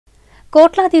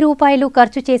కోట్లాది రూపాయలు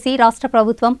ఖర్చు చేసి రాష్ట్ర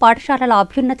ప్రభుత్వం పాఠశాలల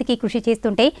అభ్యున్నతికి కృషి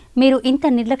చేస్తుంటే మీరు ఇంత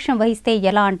నిర్లక్ష్యం వహిస్తే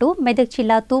ఎలా అంటూ మెదక్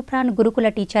జిల్లా తూప్రాన్ గురుకుల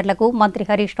టీచర్లకు మంత్రి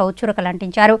హరీష్ రావు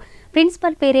చురకలంటించారు.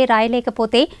 ప్రిన్సిపల్ పేరే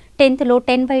రాయలేకపోతే 10th లో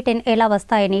 10/10 ఎలా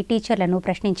వస్తాయని టీచర్లను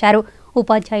ప్రశ్నించారు.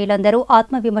 ఉపాధ్యాయులందరూ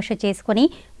ఆత్మవిమర్శ చేసుకుని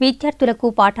విద్యార్థులకు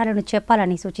పాఠాలను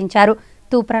చెప్పాలని సూచించారు.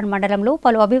 తూప్రాన్ మండలంలో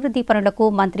పలు అభివృద్ధి పనులకు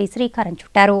మంత్రి శ్రీకారం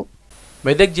చుట్టారు.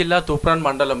 మెదక్ జిల్లా తూప్రాన్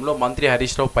మండలంలో మంత్రి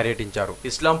హరీష్ రావు పర్యటించారు.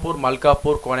 ఇస్లాంపూర్,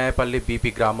 మల్కాపూర్, కోనేపల్లి, బీపీ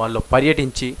గ్రామాల్లో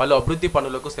పర్యటించి పలు అభివృద్ధి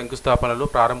పనులకు శంకుస్థాపనలు,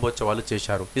 ప్రారంభోత్సవాలు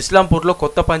చేశారు. ఇస్లాంపూర్లో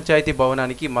కొత్త పంచాయతీ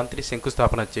భవనానికి మంత్రి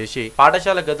శంకుస్థాపన చేసి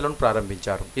పాఠశాల గదులను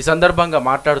ప్రారంభించారు. ఈ సందర్భంగా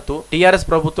మాట్లాడుతూ టీఆర్ఎస్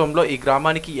ప్రభుత్వంలో ఈ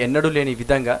గ్రామానికి ఎన్నడూ లేని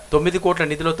విధంగా 9 కోట్ల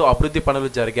నిధులతో అభివృద్ధి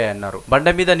పనులు జరిగాయన్నారు.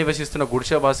 బండ మీద నివసిస్తున్న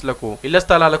గుడిసెవాసులకు ఇళ్ల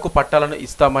స్థలాలకు పట్టాలను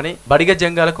ఇస్తామని, బడిగ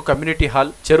జంగాలకు కమ్యూనిటీ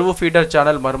హాల్, చెరువు ఫీడర్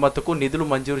ఛానల్ మరమ్మతుకు నిధులు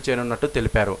మంజూరు చేయనున్నట్టు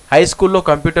తెలిపారు. High school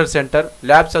computer centre,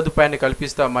 lab సదుపాయాన్ని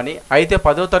కల్పిస్తామని, అయితే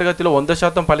 10వ తరగతిలో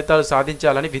 100% ఫలితాలు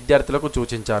సాధించాలని విద్యార్థులకు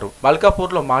సూచించారు.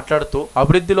 మల్కాపూర్లో మాట్లాడుతూ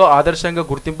అభివృద్ధిలో ఆదర్శంగా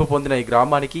గుర్తింపు పొందిన ఈ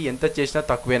గ్రామానికి ఎంత చేసినా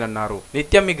తక్కువేనన్నారు.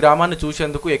 నిత్యం ఈ గ్రామాన్ని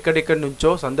చూసేందుకు ఎక్కడెక్కడి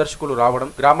నుంచో సందర్శకులు రావడం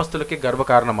గ్రామస్తులకి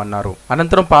గర్వకారణమన్నారు.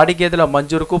 అనంతరం పాడి గేదెల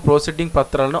మంజూరుకు ప్రొసీడింగ్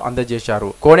పత్రాలను అందజేశారు.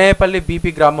 కోనేపల్లి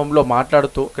బీపీ గ్రామంలో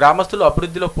మాట్లాడుతూ గ్రామస్తులు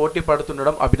అభివృద్ధిలో పోటీ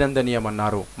పడుతుండడం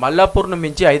అభినందనీయమన్నారు. మల్లాపూర్ను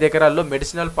మించి 5 ఎకరాల్లో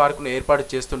మెడిసినల్ పార్కును ఏర్పాటు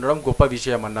చేస్తుండడం గొప్ప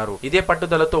విషయమన్నారు. ఇదే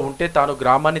పట్టుదలతో ఉంటే తాను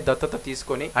గ్రామాన్ని దత్తత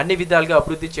తీసుకుని అన్ని విధాలుగా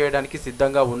అభివృద్ధి చేయడానికి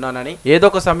సిద్ధంగా ఉన్నానని, ఏదో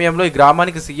ఒక సమయంలో ఈ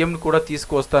గ్రామానికి సీఎం కూడా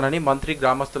తీసుకువస్తానని మంత్రి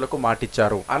గ్రామస్తులకు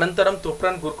మాటిచ్చారు. అనంతరం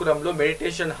తూప్రాన్ గురుకులంలో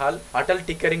meditation hall, Atal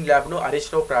tinkering lab ను హరీష్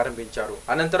రావు ప్రారంభించారు.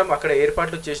 అనంతరం అక్కడ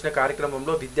ఏర్పాట్లు చేసిన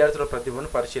కార్యక్రమంలో విద్యార్థుల ప్రతిభను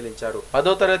పరిశీలించారు.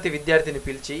 10వ తరగతి విద్యార్థిని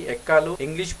పిలిచి ఎక్కాలు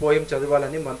ఇంగ్లీష్ పోయం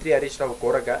చదవాలని మంత్రి హరీష్ రావు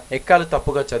కోరగా ఎక్కాలు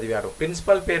తప్పుగా చదివారు.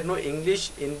 ప్రిన్సిపల్ పేరును ఇంగ్లీష్,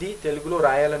 హిందీ, తెలుగులో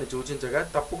రాయాలని సూచించగా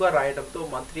తప్పుగా రాయడంతో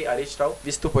మంత్రి హరీష్ రావు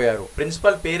విస్తుపోయారు.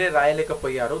 ప్రిన్సిపల్ పేరే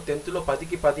రాయలేకపోయారు. 10th లో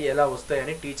 10కి 10 ఎలా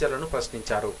వస్తాయని టీచర్లను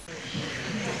ప్రశ్నించారు.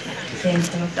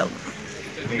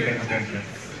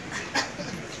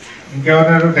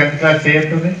 ఇంకెవరు 10th క్లాస్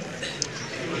చేస్తుంది?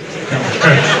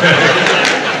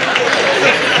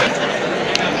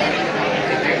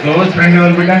 క్లోజ్ ఫ్రెండ్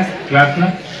ఎవరు బిడ్డ క్లాస్ లో?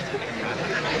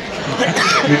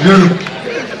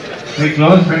 మీ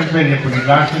క్లోజ్ ఫ్రెండ్స్ పేరు చెప్పు. నీ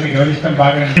క్లాస్ లో ఎవరు ఇష్టం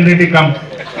బాగా? కమ్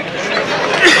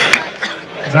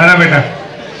దారా బేట.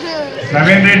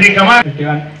 Naveen Reddy, come on.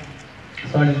 51,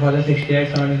 74, 68,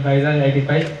 75,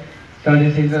 85,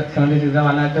 76,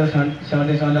 102,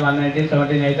 77, 190,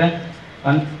 78,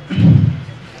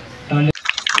 170.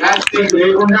 Plastic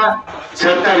లేకుండా,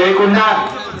 చెత్త లేకుండా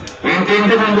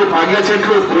ఇంటింటి ముందు పండ్ల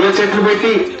చెట్లు, పూల చెట్లు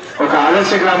పెట్టి ఒక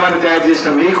ఆదర్శ గ్రామాన్ని తయారు చేసిన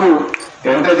మీకు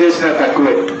ఎంత చేసినా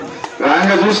తక్కువే.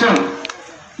 రాంగా చూసినాం,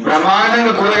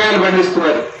 బ్రహ్మాండంగా కూరగాయలు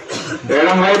పండిస్తున్నారు.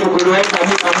 ఎడం వైపు, కుడివైపు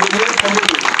అన్ని పండుగ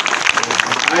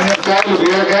ఆయనకాయలు,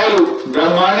 బీరకాయలు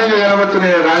బ్రహ్మాండంగా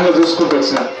కనబడుతున్నాయి. రాంగా చూసుకుంటూ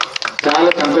వచ్చిన చాలా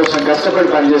సంతోషం. కష్టపడి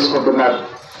పని చేసుకుంటున్నారు.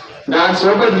 దాని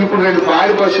సోపతి ఇప్పుడు 2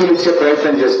 పాడి పశువులు ఇచ్చే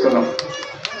ప్రయత్నం చేస్తున్నాం.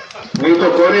 మీతో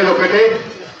కోరేది ఒకటే,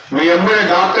 మీ ఎంబడి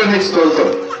డాక్టర్ని ఇచ్చి తోలుతాం.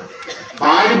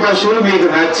 పాడి పశువులు మీకు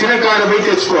నచ్చిన కాడ పోయి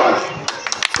తెచ్చుకోవాలి.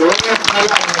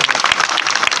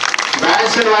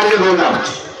 బ్యాచ్ల వారికి చూద్దాం.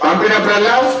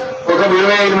 పంపినప్పుడల్లా ఒక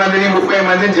 25 మందిని 30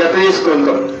 మందిని జత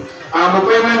చేసుకుంటాం. ఆ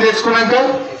 30 మంది తెచ్చుకున్నాక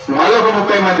మరొక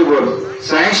 30 మంది పోరు.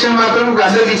 శాంక్షన్ మాత్రం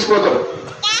అందరు తీసిపోతాం.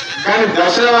 కానీ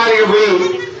దశల వారికి పోయి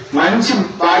మంచి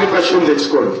పాడి పశువులు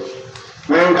తెచ్చుకోండి.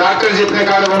 మేము డాక్టర్ చెప్పిన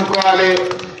కాడ కొనుక్కోవాలి,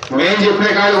 మేము చెప్పిన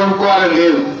కాడ కొనుక్కోవాలని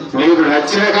లేదు. మీకు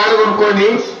నచ్చిన కాడ కొనుక్కోండి,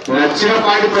 నచ్చిన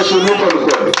పాడి పశువులు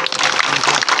కొనుక్కోండి.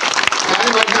 కానీ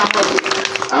వాటిని అమ్మద్దు.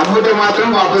 అమ్ముతే మాత్రం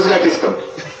వాపసు కట్టిస్తాం.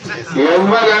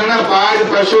 ఎవరన్నా పాడి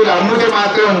పశువులు అమ్ముతే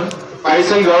మాత్రం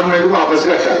పైసలు గవర్నమెంట్ వాపసు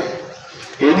కట్టాలి.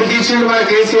 ఎందుకు ఇచ్చిండు మన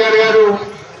కేసీఆర్ గారు?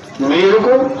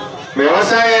 మీకు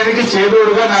వ్యవసాయానికి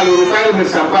చేదోడుగా 4 రూపాయలు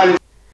మీరు సంపాదించారు.